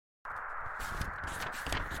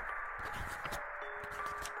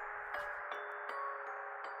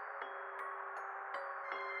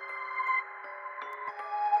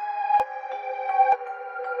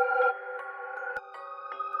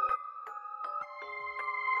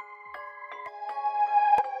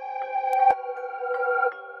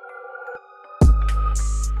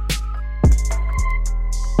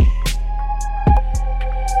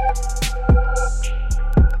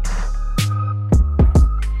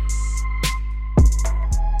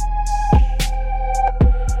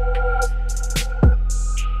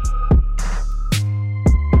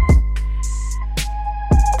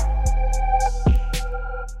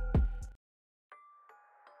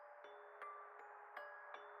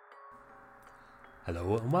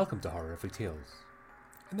Hello and welcome to Horrific Tales.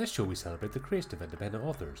 In this show we celebrate the creation of independent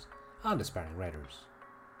authors and aspiring writers.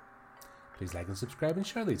 Please like and subscribe and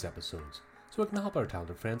share these episodes so we can help our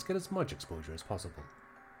talented friends get as much exposure as possible.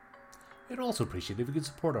 We'd also appreciate if you could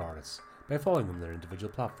support our artists by following them on their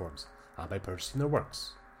individual platforms and by purchasing their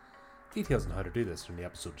works. Details on how to do this are in the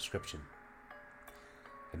episode description.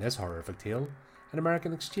 In this horrific tale, an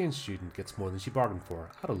American exchange student gets more than she bargained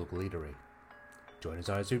for at a local eatery. Join us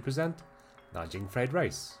now as we present Nanjing Fried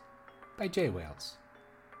Rice by J. Wales.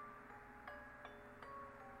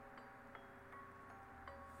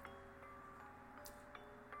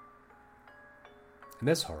 In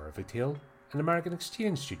this horrific tale, an American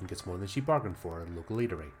exchange student gets more than she bargained for at a local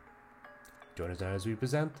eatery. Join us now as we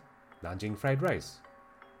present Nanjing Fried Rice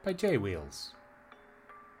by J. Wales.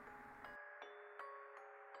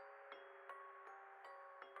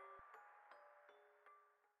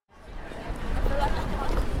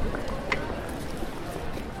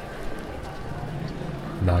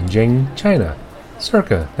 Nanjing, China,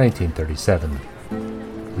 circa 1937.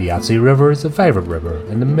 The Yangtze River is a vibrant river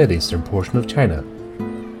in the mid-eastern portion of China.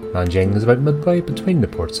 Nanjing is about midway between the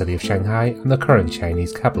port city of Shanghai and the current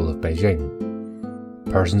Chinese capital of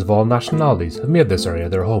Beijing. Persons of all nationalities have made this area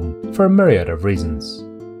their home for a myriad of reasons.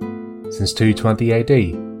 Since 220 AD,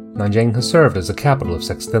 Nanjing has served as the capital of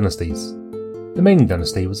 6 dynasties. The Ming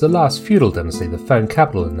dynasty was the last feudal dynasty that found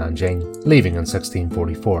capital in Nanjing, leaving in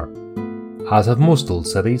 1644. As have most old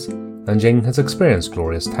cities, Nanjing has experienced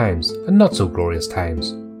glorious times and not so glorious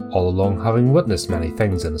times, all along having witnessed many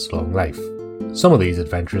things in its long life. Some of these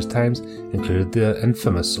adventurous times included the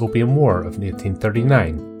infamous Opium War of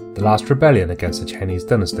 1839, the last rebellion against the Chinese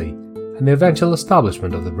dynasty, and the eventual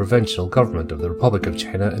establishment of the provincial government of the Republic of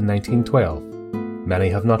China in 1912. Many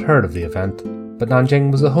have not heard of the event, but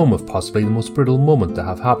Nanjing was the home of possibly the most brutal moment to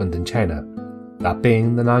have happened in China, that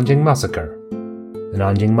being the Nanjing Massacre. The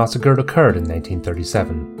Nanjing Massacre occurred in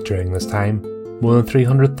 1937. During this time, more than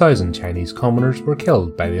 300,000 Chinese commoners were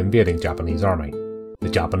killed by the invading Japanese army. The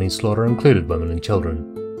Japanese slaughter included women and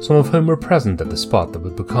children, some of whom were present at the spot that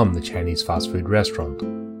would become the Chinese fast food restaurant.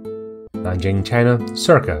 Nanjing, China,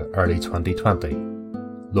 circa early 2020.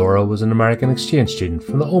 Laura was an American exchange student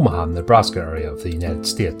from the Omaha, Nebraska area of the United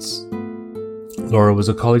States. Laura was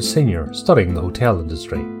a college senior studying in the hotel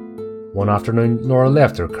industry. One afternoon, Laura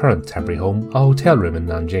left her current temporary home, a hotel room in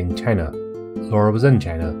Nanjing, China. Laura was in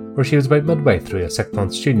China, where she was about midway through a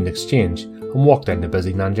 6-month student exchange and walked down the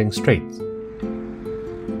busy Nanjing street.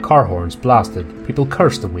 Car horns blasted, people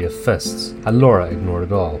cursed and waved fists, and Laura ignored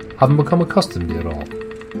it all, having become accustomed to it all.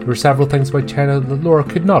 There were several things about China that Laura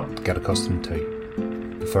could not get accustomed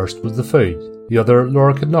to. The first was the food. The other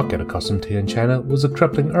Laura could not get accustomed to in China was the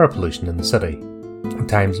crippling air pollution in the city. At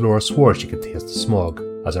times Laura swore she could taste the smog,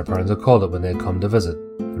 as her parents had called it when they had come to visit.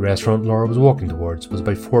 The restaurant Laura was walking towards was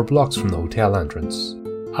about 4 blocks from the hotel entrance.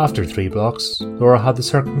 After 3 blocks, Laura had to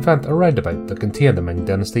circumvent a roundabout that contained the Ming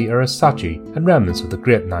Dynasty era statue and remnants of the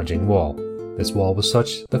Great Nanjing Wall. This wall was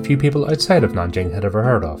such that few people outside of Nanjing had ever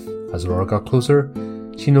heard of. As Laura got closer,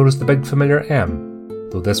 she noticed the big familiar M,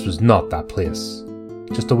 though this was not that place.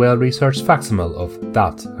 Just a well-researched facsimile of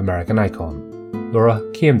that American icon. Laura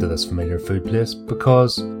came to this familiar food place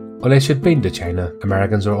because, unless you'd been to China,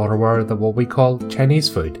 Americans are unaware that what we call Chinese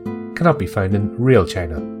food cannot be found in real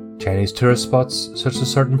China. Chinese tourist spots, such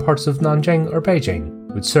as certain parts of Nanjing or Beijing,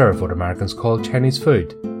 would serve what Americans call Chinese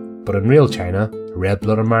food. But in real China, a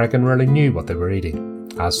red-blooded American rarely knew what they were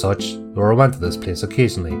eating. As such, Laura went to this place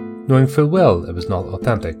occasionally, knowing full well it was not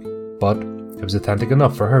authentic, but it was authentic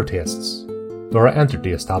enough for her tastes. Laura entered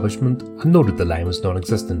the establishment and noted the line was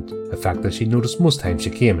non-existent, a fact that she noticed most times she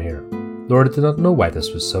came here. Laura did not know why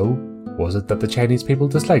this was so. Was it that the Chinese people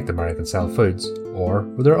disliked American-style foods, or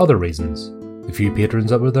were there other reasons? The few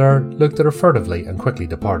patrons that were there looked at her furtively and quickly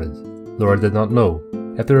departed. Laura did not know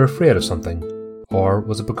if they were afraid of something, or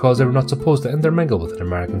was it because they were not supposed to intermingle with an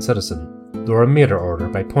American citizen. Laura made her order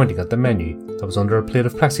by pointing at the menu that was under a plate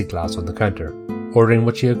of plexiglass on the counter, ordering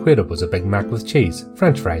what she equated was a Big Mac with cheese,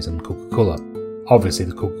 French fries and Coca-Cola. Obviously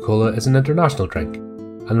the Coca-Cola is an international drink,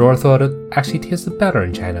 and Laura thought it actually tasted better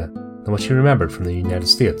in China than what she remembered from the United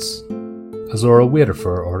States. As Laura waited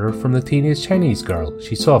for her order from the teenage Chinese girl,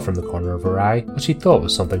 she saw from the corner of her eye what she thought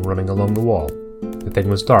was something running along the wall. The thing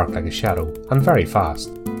was dark like a shadow, and very fast.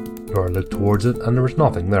 Laura looked towards it and there was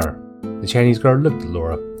nothing there. The Chinese girl looked at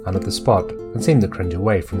Laura and at the spot and seemed to cringe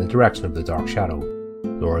away from the direction of the dark shadow.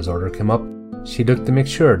 Laura's order came up. She looked to make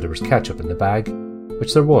sure there was ketchup in the bag,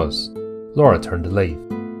 which there was. Laura turned to leave.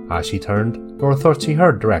 As she turned, Laura thought she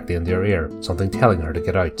heard directly in her ear something telling her to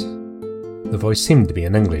get out. The voice seemed to be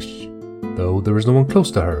in English, though there was no one close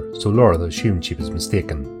to her, so Laura assumed she was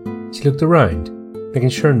mistaken. She looked around making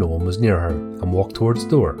sure no one was near her, and walked towards the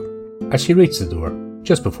door. As she reached the door,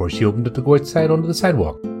 just before she opened it to go outside onto the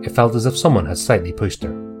sidewalk, it felt as if someone had slightly pushed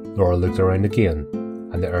her. Laura looked around again,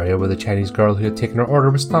 and the area where the Chinese girl who had taken her order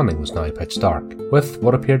was standing was now pitch dark, with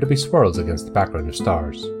what appeared to be swirls against the background of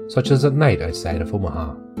stars, such as at night outside of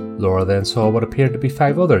Omaha. Laura then saw what appeared to be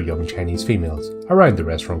 5 other young Chinese females around the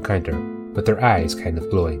restaurant counter, with their eyes kind of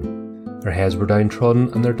glowing. Their heads were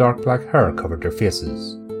downtrodden and their dark black hair covered their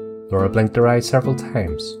faces. Laura blinked her eyes several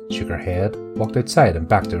times, shook her head, walked outside and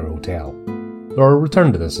back to her hotel. Laura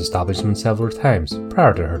returned to this establishment several times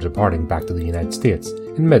prior to her departing back to the United States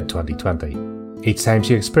in mid-2020. Each time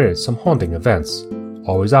she experienced some haunting events,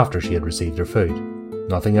 always after she had received her food.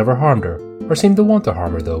 Nothing ever harmed her, or seemed to want to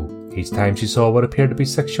harm her though, each time she saw what appeared to be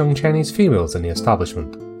 6 young Chinese females in the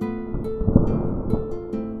establishment.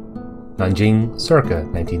 Nanjing, circa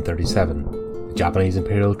 1937. The Japanese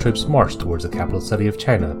imperial troops marched towards the capital city of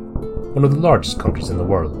China, one of the largest countries in the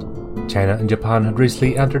world. China and Japan had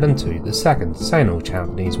recently entered into the Second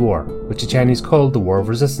Sino-Japanese War, which the Chinese called the War of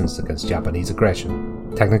Resistance against Japanese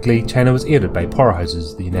aggression. Technically, China was aided by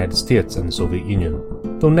powerhouses the United States and the Soviet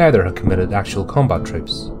Union, though neither had committed actual combat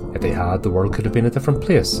troops. If they had, the world could have been a different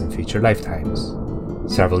place in future lifetimes.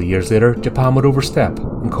 Several years later, Japan would overstep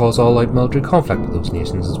and cause all-out military conflict with those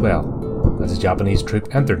nations as well. As the Japanese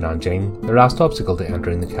troop entered Nanjing, the last obstacle to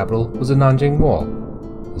entering the capital was the Nanjing Wall.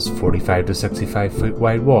 This 45 to 65 foot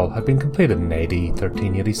wide wall had been completed in AD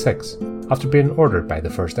 1386, after being ordered by the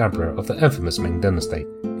first emperor of the infamous Ming dynasty.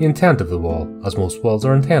 The intent of the wall, as most walls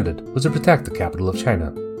are intended, was to protect the capital of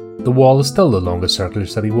China. The wall is still the longest circular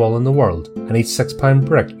city wall in the world, and each 6-pound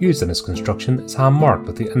brick used in its construction is hand-marked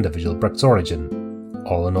with the individual brick's origin.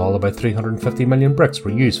 All in all, about 350 million bricks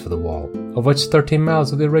were used for the wall, of which 13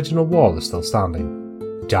 miles of the original wall is still standing.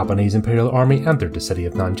 The Japanese Imperial Army entered the city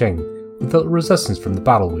of Nanjing with little resistance from the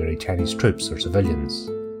battle-weary Chinese troops or civilians.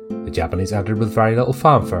 The Japanese entered with very little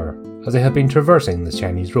fanfare, as they had been traversing the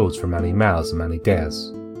Chinese roads for many miles and many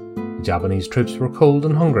days. The Japanese troops were cold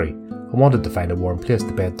and hungry, and wanted to find a warm place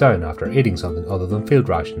to bed down after eating something other than field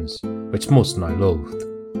rations, which most now loathed.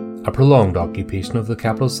 A prolonged occupation of the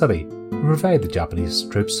capital city would provide the Japanese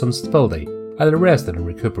troops some stability while they rested and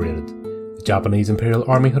recuperated. The Japanese Imperial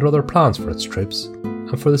Army had other plans for its troops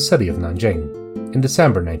and for the city of Nanjing. In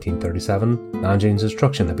December 1937, Nanjing's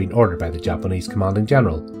destruction had been ordered by the Japanese commanding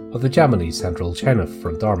general of the Japanese Central China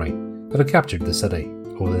Front Army that had captured the city.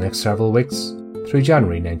 Over the next several weeks, through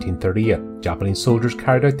January 1938, Japanese soldiers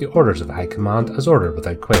carried out the orders of High Command as ordered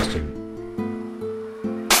without question.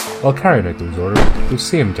 While carrying out those orders, those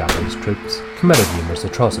same Japanese troops committed numerous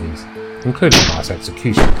atrocities, including mass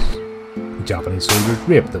executions. The Japanese soldiers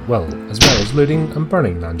raped at will, as well as looting and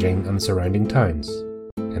burning Nanjing and the surrounding towns.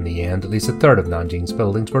 In the end, at least a third of Nanjing's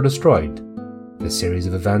buildings were destroyed. This series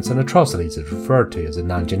of events and atrocities is referred to as the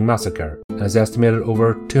Nanjing Massacre, and is estimated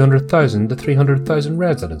over 200,000 to 300,000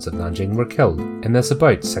 residents of Nanjing were killed in this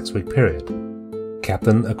about 6-week period.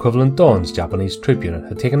 Captain Equivalent Dawn's Japanese troop unit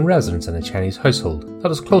had taken residence in a Chinese household that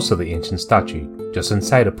was close to the ancient statue, just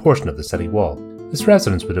inside a portion of the city wall. This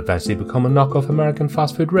residence would eventually become a knockoff American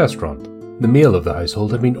fast food restaurant. The male of the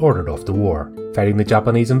household had been ordered off to war, fighting the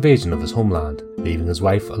Japanese invasion of his homeland, leaving his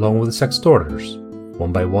wife along with the 6 daughters.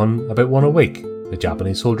 One by one, about one a week, the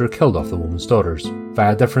Japanese soldier killed off the woman's daughters,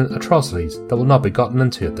 via different atrocities that will not be gotten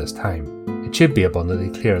into at this time. It should be abundantly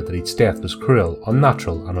clear that each death was cruel,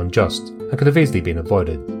 unnatural and unjust, and could have easily been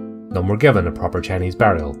avoided. None were given a proper Chinese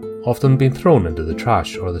burial, often being thrown into the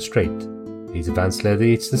trash or the street. These events led to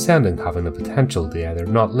each descendant having the potential to either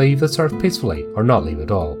not leave this earth peacefully or not leave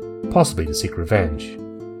at all, possibly to seek revenge.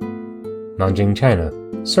 Nanjing, China,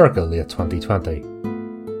 circa late 2020.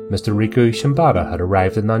 Mr. Riku Shimbada had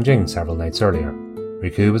arrived in Nanjing several nights earlier.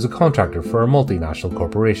 Riku was a contractor for a multinational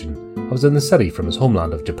corporation and was in the city from his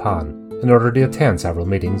homeland of Japan in order to attend several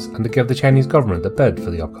meetings and to give the Chinese government a bid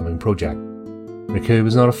for the upcoming project. Riku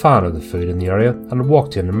was not a fan of the food in the area and had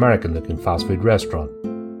walked to an American-looking fast food restaurant.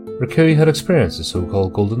 Riku had experienced the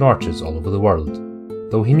so-called Golden Arches all over the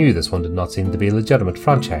world, though he knew this one did not seem to be a legitimate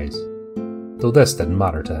franchise. Though this didn't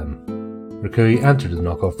matter to him. Riku entered the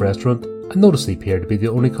knockoff restaurant and noticed he appeared to be the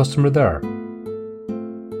only customer there.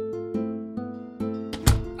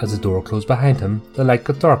 As the door closed behind him, the light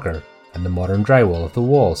got darker, and the modern drywall of the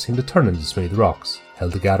wall seemed to turn into smooth rocks,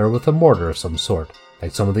 held together with a mortar of some sort,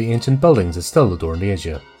 like some of the ancient buildings that still adorned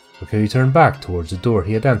Asia. Riku turned back towards the door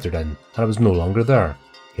he had entered in, and it was no longer there.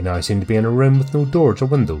 He now seemed to be in a room with no doors or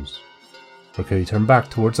windows. Riku turned back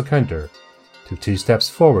towards the counter, took 2 steps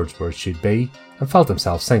forwards where it should be, and felt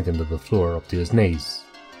himself sink into the floor up to his knees.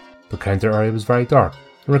 The counter area was very dark,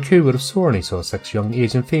 and Riku would have sworn he saw 6 young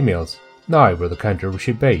Asian females, now where the counter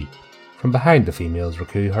should be. From behind the females,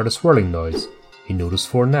 Rikui heard a swirling noise. He noticed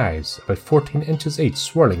 4 knives, about 14 inches each,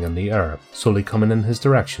 swirling in the air, slowly coming in his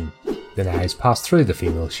direction. The knives passed through the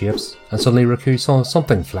female shapes, and suddenly Rikui saw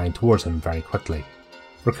something flying towards him very quickly.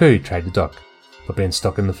 Rikui tried to duck, but being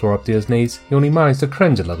stuck in the floor up to his knees, he only managed to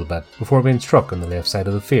cringe a little bit before being struck on the left side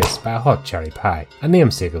of the face by a hot cherry pie, a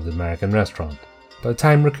namesake of the American restaurant. By the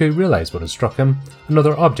time Rikui realised what had struck him,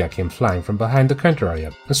 another object came flying from behind the counter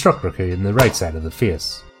area and struck Rikui in the right side of the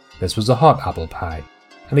face. This was a hot apple pie,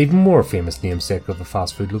 an even more famous namesake of the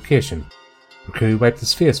fast food location. Rikui wiped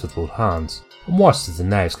his face with both hands and watched as the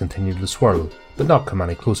knives continued to swirl, but not come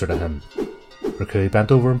any closer to him. Rikui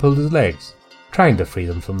bent over and pulled his legs, trying to free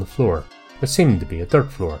them from the floor, which seemed to be a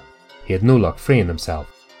dirt floor. He had no luck freeing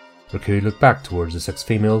himself. Rikui looked back towards the 6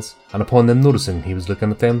 females, and upon them noticing he was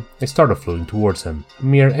looking at them, they started floating towards him, a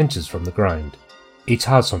mere inches from the ground. Each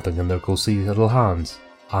had something in their ghostly little hands,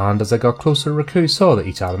 and as they got closer, Rikui saw that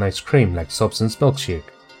each had an ice cream-like substance milkshake.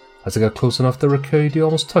 As they got close enough to Rikui to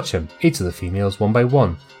almost touch him, each of the females, one by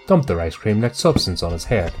one, dumped their ice cream-like substance on his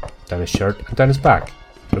head, down his shirt and down his back.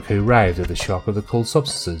 Rikui writhed at the shock of the cold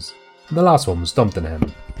substances, and the last one was dumped on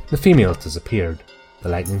him. The females disappeared. The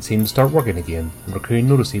lightning seemed to start working again, and Rikui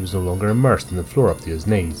noticed he was no longer immersed in the floor up to his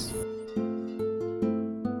knees.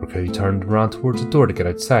 Rikui turned and ran towards the door to get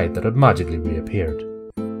outside that had magically reappeared.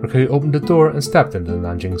 Rikui opened the door and stepped into the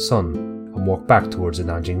Nanjing sun, and walked back towards the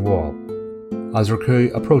Nanjing wall. As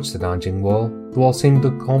Rikui approached the Nanjing wall, the wall seemed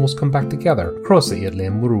to almost come back together across the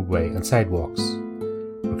 8-lane motorway and sidewalks.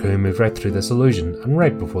 Rikui moved right through this illusion, and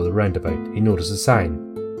right before the roundabout, he noticed a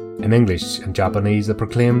sign. In English and Japanese it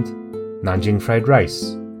proclaimed, Nanjing fried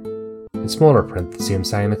rice. In smaller print the same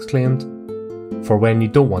sign exclaimed, for when you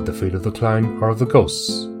don't want the food of the clown or of the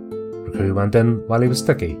ghosts. Rikui went in while he was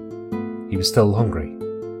sticky. He was still hungry.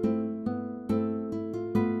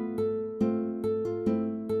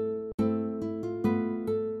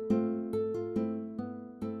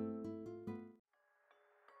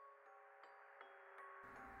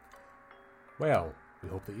 Well, we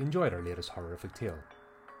hope that you enjoyed our latest horrific tale.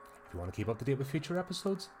 If you want to keep up to date with future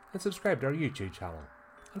episodes, then subscribe to our YouTube channel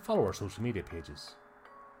and follow our social media pages.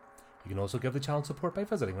 You can also give the channel support by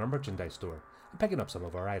visiting our merchandise store and picking up some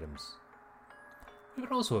of our items. We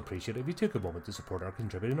would also appreciate it if you took a moment to support our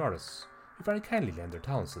contributing artists, who very kindly lend their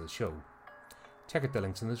talents to the show. Check out the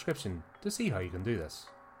links in the description to see how you can do this.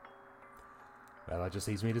 Well, that just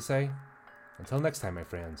leaves me to say, until next time my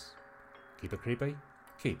friends, keep it creepy,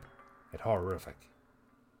 keep it horrific.